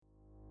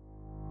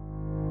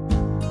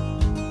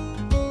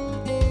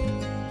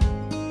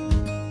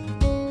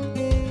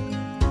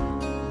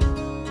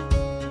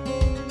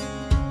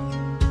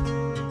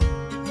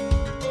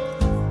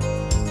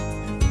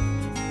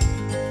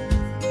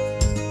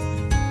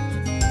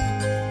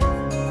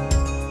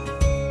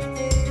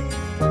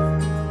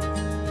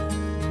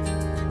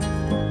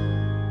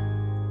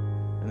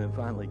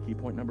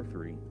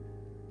3,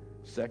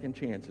 second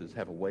chances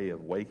have a way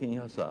of waking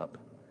us up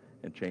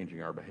and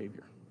changing our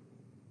behavior.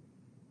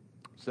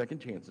 Second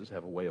chances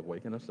have a way of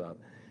waking us up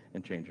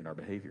and changing our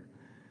behavior.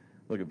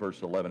 Look at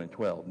verse 11 and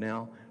 12.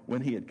 Now,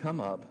 when he had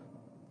come up,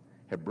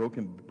 had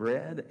broken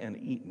bread and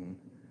eaten,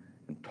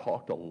 and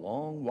talked a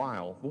long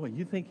while. Boy,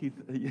 you think he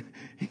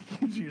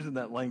keeps using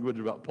that language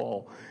about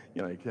Paul.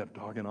 You know, he kept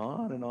talking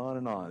on and on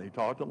and on. He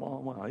talked a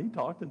long while. He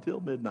talked until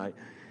midnight.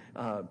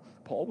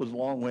 Paul was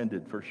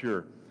long-winded for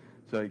sure.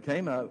 So he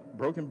came up,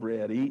 broken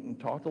bread, eaten,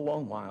 talked a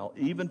long while,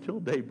 even till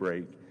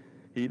daybreak.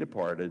 He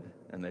departed,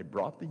 and they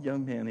brought the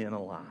young man in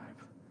alive,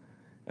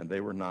 and they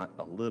were not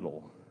a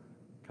little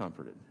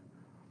comforted.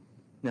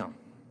 Now,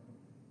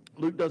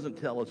 Luke doesn't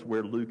tell us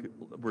where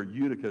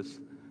Eutychus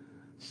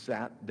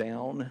sat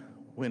down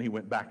when he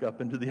went back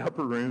up into the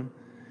upper room.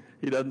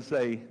 He doesn't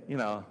say, he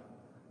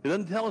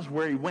doesn't tell us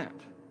where he went.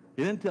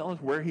 He didn't tell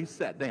us where he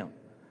sat down.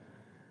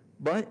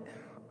 But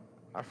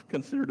I've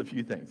considered a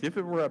few things. If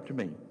it were up to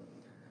me,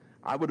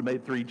 I would have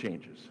made 3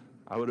 changes.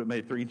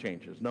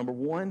 Number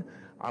 1,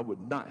 I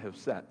would not have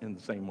sat in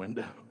the same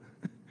window,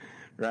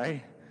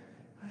 right?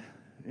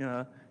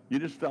 You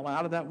just fell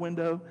out of that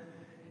window.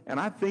 And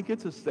I think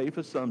it's a safe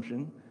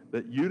assumption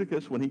that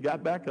Eutychus, when he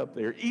got back up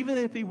there, even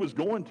if he was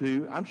going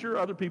to, I'm sure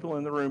other people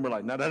in the room were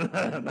like, no,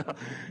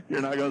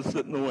 you're not going to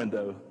sit in the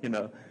window,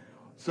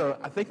 So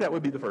I think that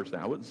would be the first thing.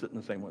 I wouldn't sit in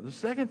the same one. The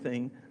second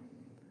thing,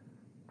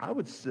 I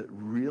would sit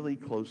really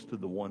close to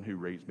the one who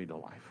raised me to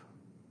life.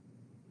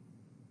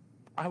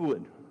 I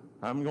would.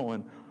 I'm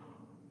going,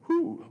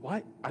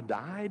 what? I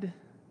died?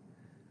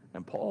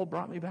 And Paul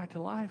brought me back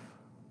to life?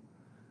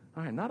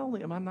 All right, not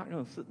only am I not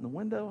going to sit in the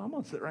window, I'm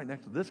going to sit right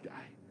next to this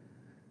guy.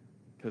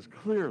 Because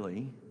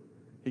clearly,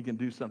 he can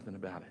do something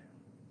about it.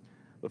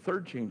 The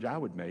third change I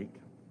would make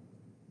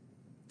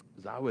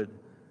is I would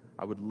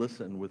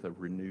listen with a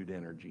renewed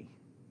energy.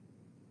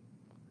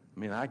 I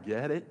mean, I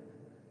get it.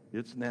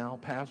 It's now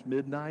past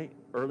midnight,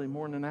 early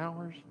morning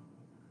hours.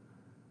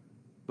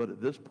 But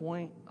at this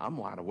point, I'm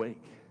wide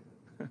awake.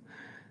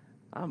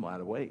 I'm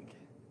wide awake.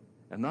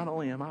 And not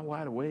only am I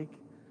wide awake,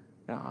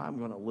 now I'm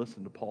going to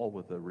listen to Paul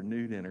with a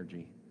renewed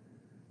energy.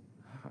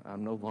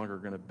 I'm no longer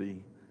going to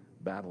be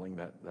battling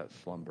that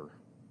slumber.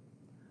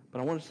 But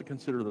I want us to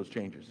consider those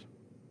changes.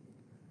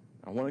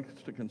 I want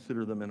us to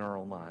consider them in our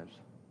own lives.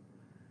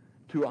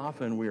 Too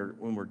often,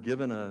 when we're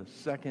given a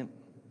second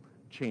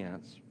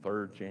chance,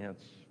 third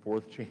chance,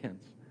 fourth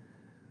chance,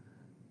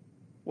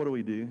 what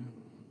do?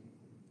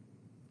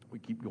 We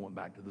keep going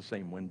back to the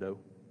same window.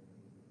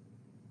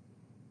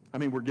 I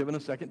mean, we're given a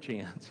second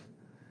chance.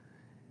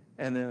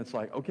 And then it's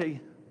like, okay,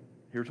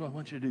 here's what I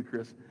want you to do,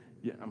 Chris.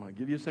 Yeah, I'm going to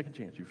give you a second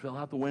chance. You fell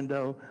out the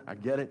window. I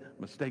get it.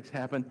 Mistakes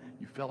happen.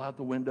 You fell out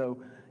the window.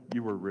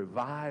 You were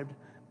revived.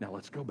 Now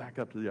let's go back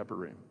up to the upper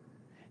room.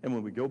 And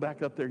when we go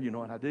back up there, you know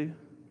what I do?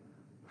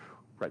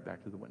 Right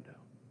back to the window.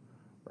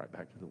 Right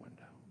back to the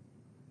window.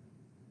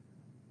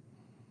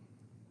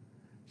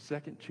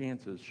 Second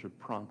chances should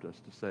prompt us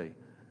to say,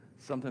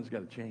 something's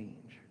got to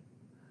change.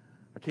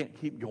 I can't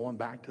keep going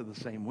back to the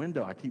same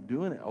window. I keep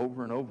doing it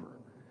over and over.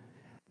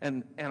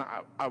 And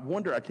I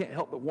wonder, I can't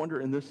help but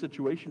wonder in this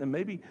situation, and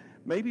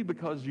maybe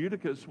because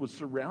Eutychus was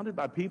surrounded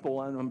by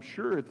people, and I'm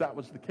sure if that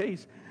was the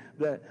case,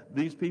 that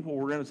these people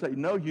were going to say,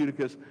 no,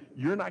 Eutychus,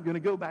 you're not going to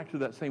go back to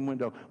that same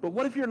window. But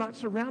what if you're not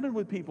surrounded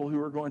with people who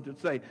are going to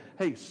say,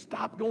 hey,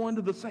 stop going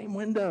to the same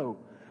window.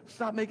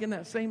 Stop making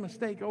that same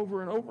mistake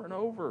over and over and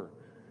over.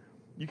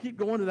 You keep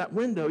going to that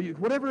window,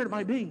 whatever it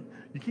might be,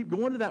 you keep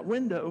going to that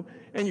window,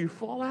 and you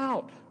fall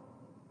out.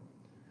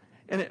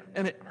 And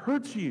it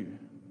hurts you.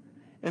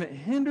 And it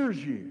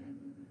hinders you.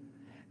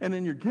 And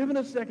then you're given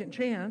a second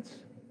chance,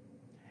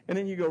 and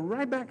then you go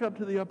right back up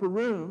to the upper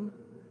room,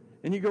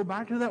 and you go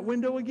back to that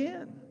window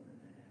again.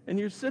 And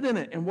you sit in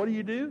it, and what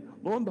do?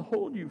 Lo and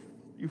behold, you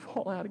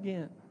fall out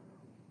again.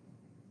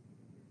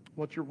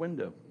 What's your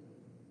window?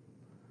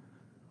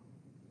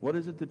 What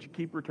is it that you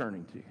keep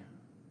returning to?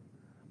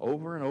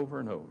 Over and over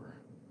and over.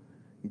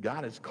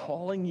 God is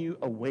calling you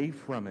away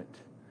from it.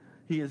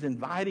 He is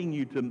inviting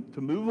you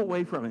to move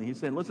away from it. He's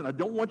saying, listen, I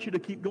don't want you to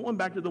keep going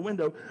back to the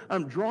window.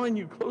 I'm drawing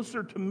you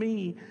closer to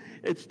me.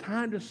 It's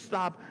time to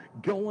stop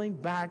going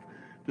back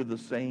to the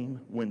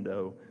same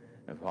window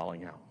and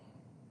falling out.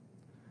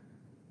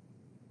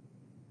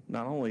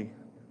 Not only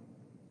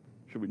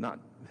should we not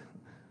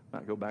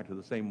go back to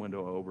the same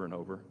window over and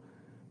over,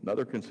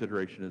 another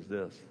consideration is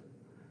this.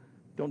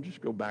 Don't just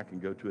go back and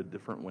go to a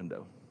different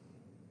window.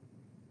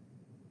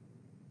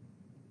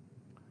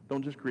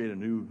 Don't just create a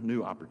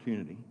new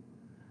opportunity.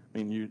 I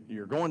mean,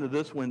 you're going to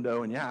this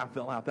window, and I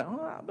fell out that,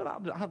 but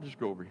I'll just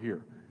go over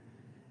here.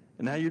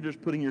 And now you're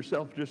just putting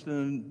yourself just in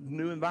a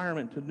new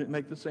environment to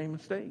make the same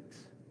mistakes.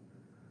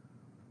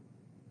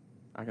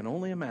 I can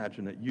only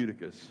imagine that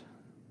Eutychus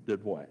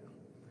did what?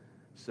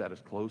 Sat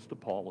as close to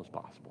Paul as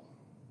possible.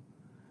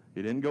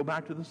 He didn't go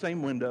back to the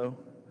same window,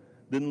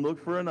 didn't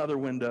look for another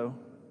window.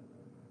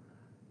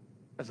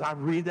 As I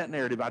read that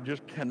narrative, I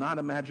just cannot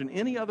imagine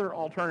any other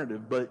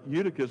alternative but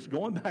Eutychus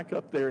going back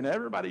up there and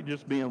everybody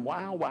just being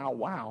wow, wow,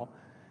 wow.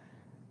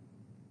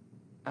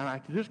 And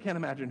I just can't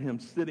imagine him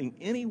sitting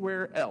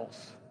anywhere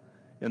else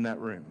in that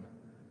room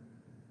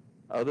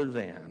other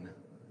than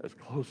as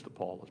close to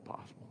Paul as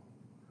possible.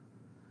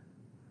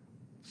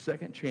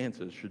 Second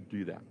chances should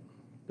do that.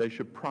 They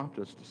should prompt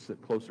us to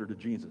sit closer to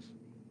Jesus.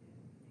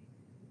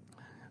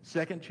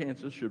 Second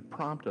chances should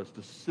prompt us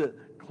to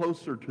sit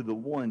closer to the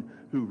one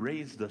who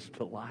raised us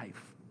to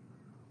life.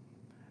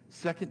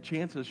 Second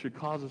chances should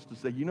cause us to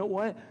say, you know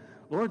what?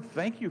 Lord,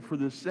 thank you for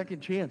this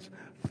second chance.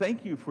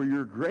 Thank you for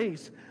your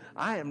grace.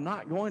 I am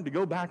not going to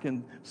go back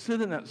and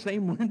sit in that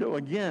same window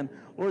again.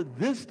 Lord,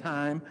 this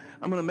time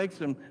I'm going to make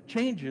some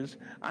changes.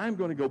 I'm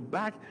going to go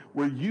back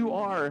where you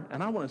are,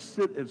 and I want to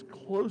sit as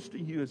close to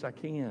you as I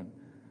can.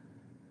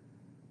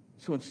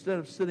 So instead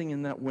of sitting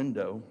in that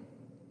window,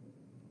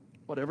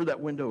 whatever that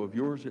window of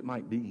yours it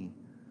might be,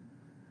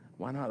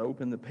 why not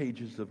open the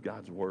pages of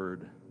God's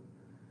Word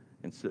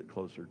and sit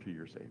closer to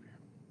your Savior?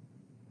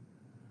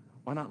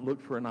 Why not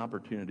look for an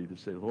opportunity to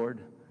say,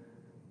 Lord,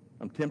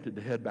 I'm tempted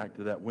to head back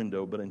to that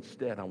window, but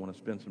instead I want to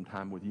spend some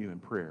time with you in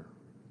prayer.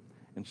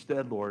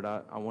 Instead, Lord,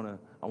 I want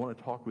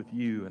to talk with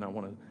you, and I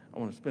want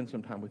to spend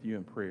some time with you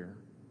in prayer.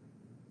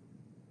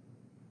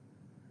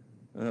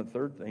 And the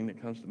third thing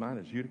that comes to mind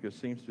is Eutychus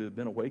seems to have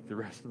been awake the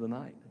rest of the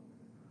night.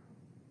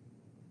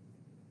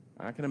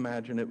 I can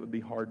imagine it would be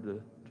hard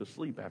to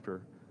sleep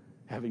after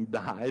having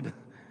died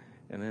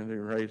and then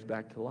being raised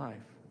back to life.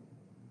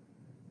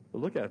 But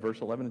look at it,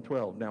 verse 11 and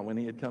 12. Now when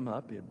he had come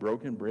up, he had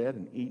broken bread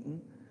and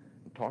eaten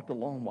and talked a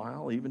long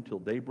while, even till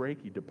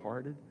daybreak he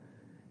departed.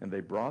 And they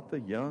brought the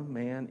young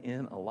man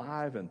in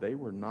alive, and they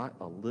were not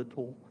a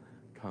little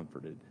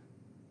comforted.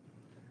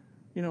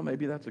 You know,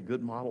 maybe that's a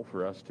good model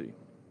for us too.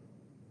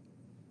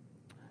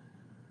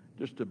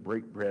 Just to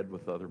break bread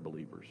with other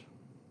believers,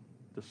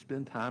 to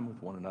spend time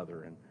with one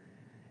another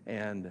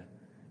and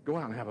go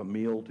out and have a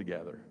meal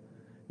together.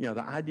 You know,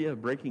 the idea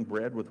of breaking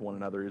bread with one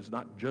another is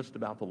not just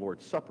about the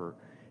Lord's Supper.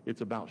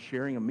 It's about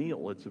sharing a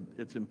meal.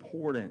 It's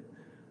important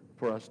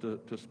for us to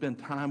spend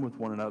time with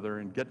one another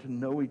and get to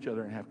know each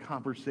other and have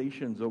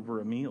conversations over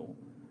a meal.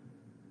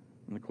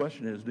 And the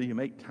question is, do you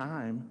make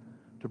time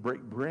to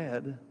break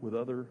bread with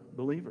other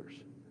believers?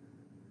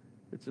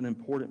 It's an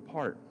important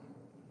part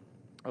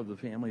of the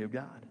family of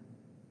God.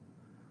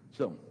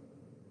 So,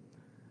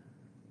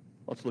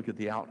 let's look at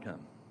the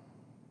outcome.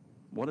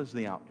 What is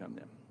the outcome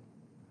then?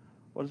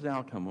 What is the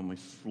outcome when we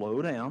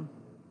slow down,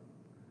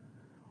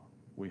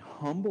 we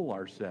humble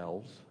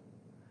ourselves,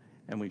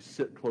 and we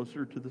sit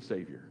closer to the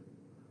Savior?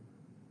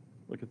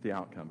 Look at the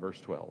outcome, verse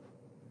 12.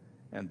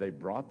 And they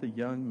brought the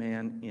young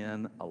man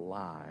in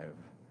alive,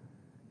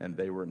 and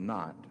they were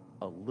not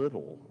a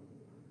little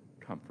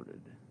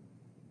comforted.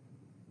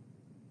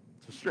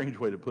 It's a strange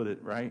way to put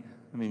it, right?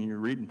 I mean, you're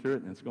reading through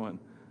it, and it's going,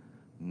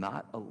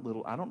 not a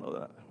little. I don't know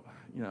that.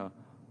 You know,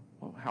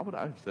 well, how would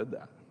I have said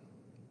that?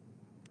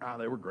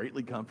 They were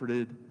greatly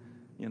comforted.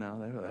 You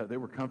know, they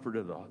were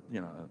comforted.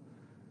 You know,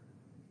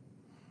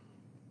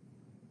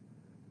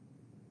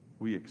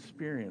 we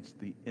experienced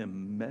the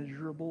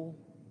immeasurable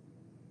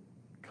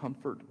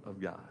comfort of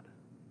God.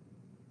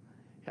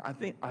 I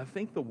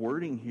think the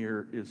wording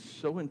here is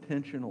so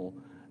intentional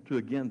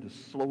to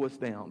slow us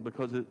down,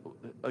 because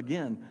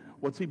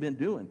what's he been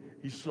doing?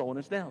 He's slowing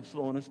us down,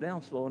 slowing us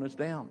down, slowing us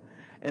down.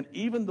 And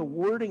even the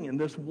wording in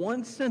this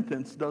one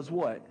sentence does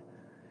what?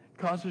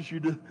 Causes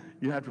you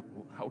have to,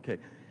 okay.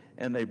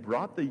 And they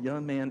brought the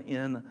young man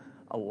in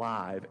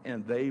alive,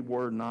 and they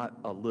were not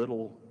a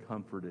little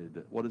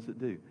comforted. What does it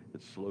do?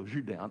 It slows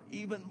you down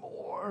even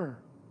more.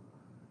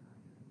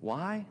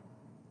 Why?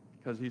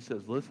 Because he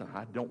says, listen,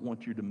 I don't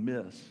want you to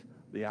miss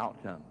the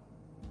outcome.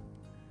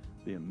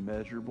 The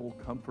immeasurable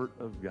comfort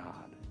of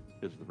God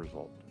is the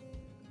result.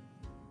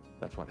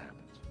 That's what happens.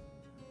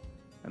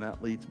 And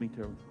that leads me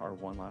to our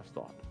one last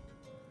thought.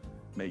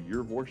 May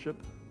your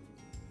worship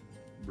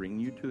bring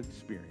you to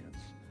experience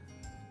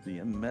the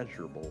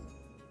immeasurable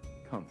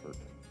comfort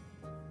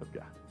of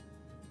God.